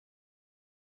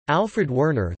Alfred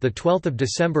Werner, the 12th of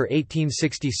December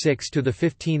 1866 to the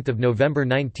 15th of November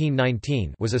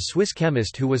 1919, was a Swiss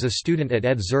chemist who was a student at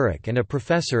ETH Zurich and a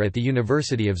professor at the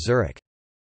University of Zurich.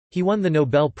 He won the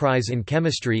Nobel Prize in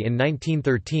Chemistry in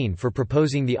 1913 for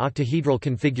proposing the octahedral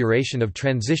configuration of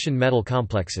transition metal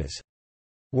complexes.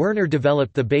 Werner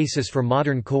developed the basis for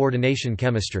modern coordination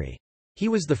chemistry. He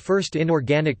was the first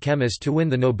inorganic chemist to win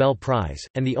the Nobel Prize,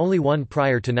 and the only one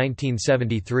prior to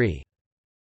 1973.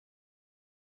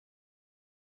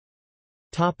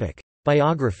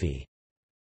 Biography.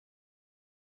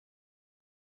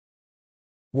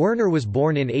 Werner was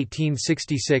born in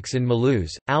 1866 in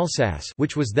Mulhouse, Alsace,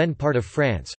 which was then part of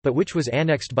France, but which was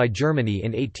annexed by Germany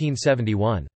in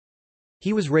 1871.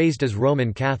 He was raised as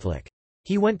Roman Catholic.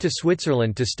 He went to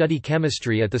Switzerland to study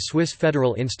chemistry at the Swiss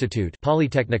Federal Institute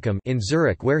Polytechnicum in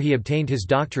Zurich, where he obtained his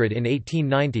doctorate in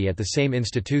 1890 at the same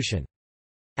institution.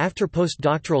 After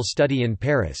postdoctoral study in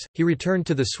Paris, he returned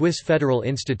to the Swiss Federal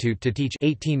Institute to teach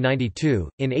 1892.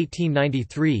 In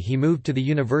 1893 he moved to the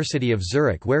University of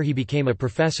Zurich, where he became a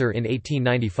professor in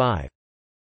 1895.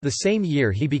 The same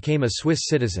year he became a Swiss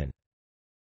citizen.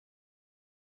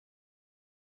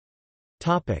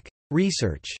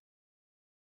 Research.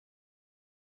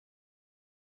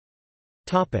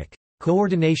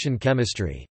 Coordination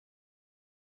chemistry.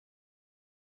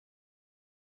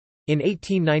 In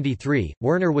 1893,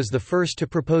 Werner was the first to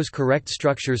propose correct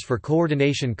structures for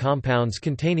coordination compounds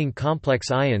containing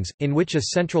complex ions, in which a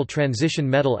central transition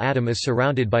metal atom is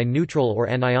surrounded by neutral or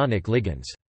anionic ligands.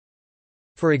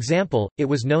 For example, it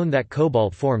was known that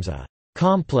cobalt forms a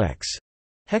complex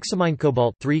hexamine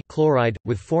cobalt chloride,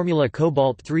 with formula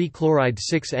cobalt 3 chloride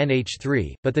 6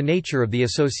 NH3, but the nature of the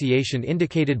association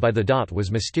indicated by the dot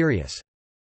was mysterious.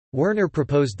 Werner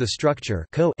proposed the structure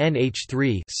Co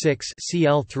NH3 6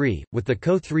 Cl3, with the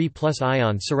Co3+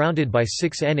 ion surrounded by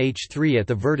 6 NH3 at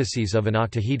the vertices of an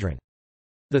octahedron.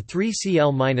 The 3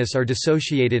 Cl- are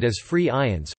dissociated as free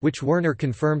ions, which Werner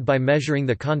confirmed by measuring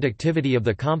the conductivity of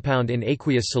the compound in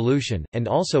aqueous solution, and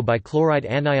also by chloride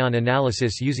anion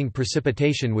analysis using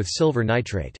precipitation with silver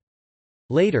nitrate.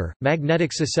 Later,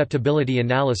 magnetic susceptibility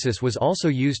analysis was also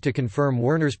used to confirm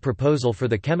Werner's proposal for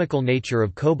the chemical nature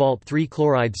of cobalt 3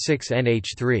 chloride 6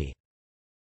 NH3.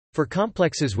 For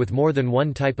complexes with more than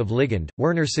one type of ligand,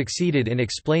 Werner succeeded in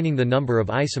explaining the number of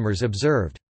isomers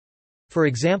observed. For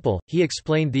example, he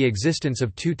explained the existence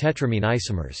of two tetramine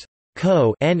isomers,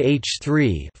 Co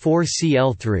NH3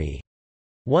 4Cl3,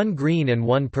 one green and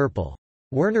one purple.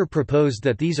 Werner proposed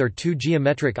that these are two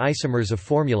geometric isomers of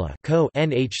formula Co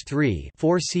NH3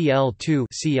 4Cl2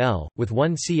 Cl, with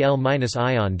one Cl-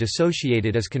 ion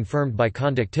dissociated as confirmed by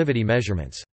conductivity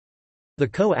measurements. The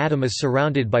Co atom is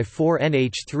surrounded by 4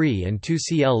 NH3 and 2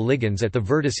 Cl ligands at the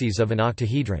vertices of an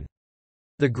octahedron.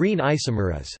 The green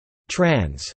isomer is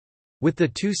trans, with the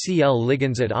 2 Cl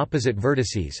ligands at opposite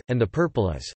vertices, and the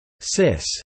purple is cis,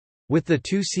 with the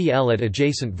 2 Cl at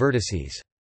adjacent vertices.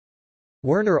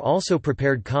 Werner also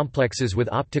prepared complexes with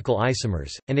optical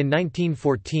isomers, and in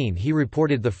 1914 he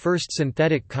reported the first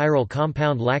synthetic chiral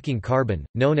compound lacking carbon,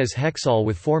 known as hexol,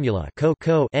 with formula Co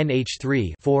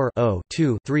NH3 4O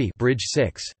 3 bridge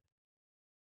 6.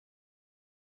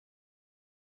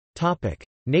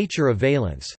 Nature of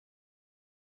valence.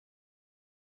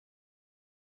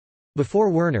 Before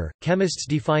Werner, chemists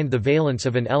defined the valence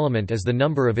of an element as the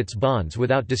number of its bonds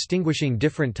without distinguishing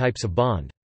different types of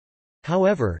bond.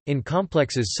 However, in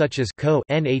complexes such as Co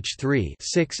NH3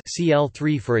 6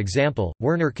 Cl3 for example,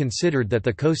 Werner considered that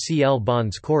the Co-Cl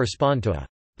bonds correspond to a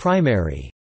primary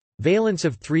valence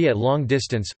of 3 at long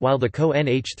distance, while the Co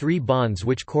NH3 bonds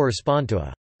which correspond to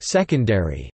a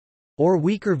secondary or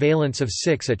weaker valence of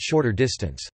 6 at shorter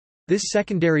distance. This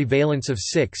secondary valence of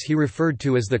 6 he referred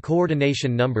to as the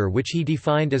coordination number, which he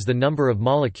defined as the number of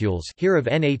molecules here of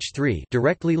NH3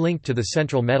 directly linked to the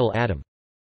central metal atom.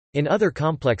 In other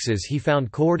complexes he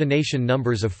found coordination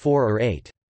numbers of 4 or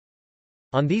 8.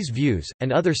 On these views,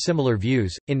 and other similar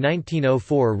views, in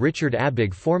 1904 Richard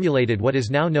Abegg formulated what is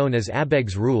now known as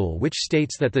Abegg's rule, which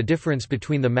states that the difference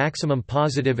between the maximum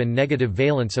positive and negative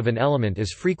valence of an element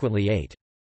is frequently 8.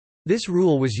 This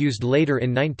rule was used later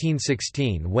in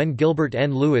 1916 when Gilbert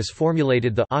N. Lewis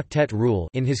formulated the octet rule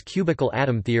in his cubical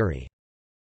atom theory.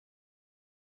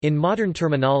 In modern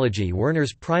terminology,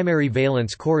 Werner's primary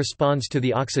valence corresponds to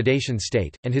the oxidation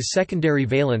state, and his secondary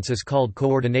valence is called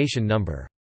coordination number.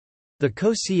 The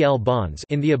Co-Cl bonds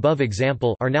in the above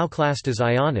example are now classed as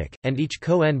ionic, and each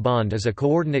Co-N bond is a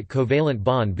coordinate covalent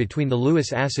bond between the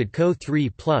Lewis acid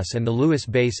Co3+ and the Lewis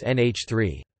base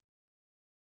NH3.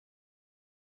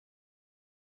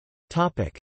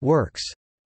 Works.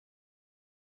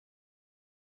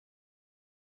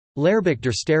 Lehrbuch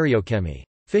der Stereochemie.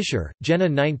 Fischer, Jenna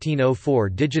 1904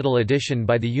 digital edition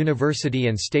by the University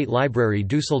and State Library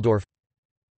Dusseldorf.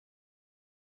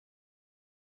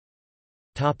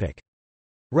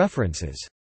 References.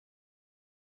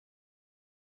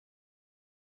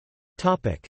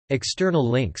 External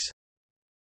links.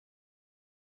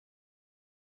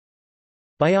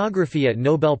 Biography at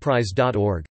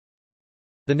nobelprize.org.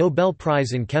 The Nobel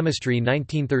Prize in Chemistry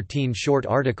 1913 short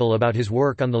article about his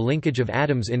work on the linkage of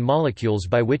atoms in molecules,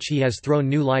 by which he has thrown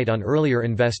new light on earlier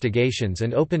investigations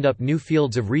and opened up new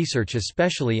fields of research,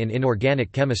 especially in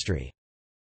inorganic chemistry.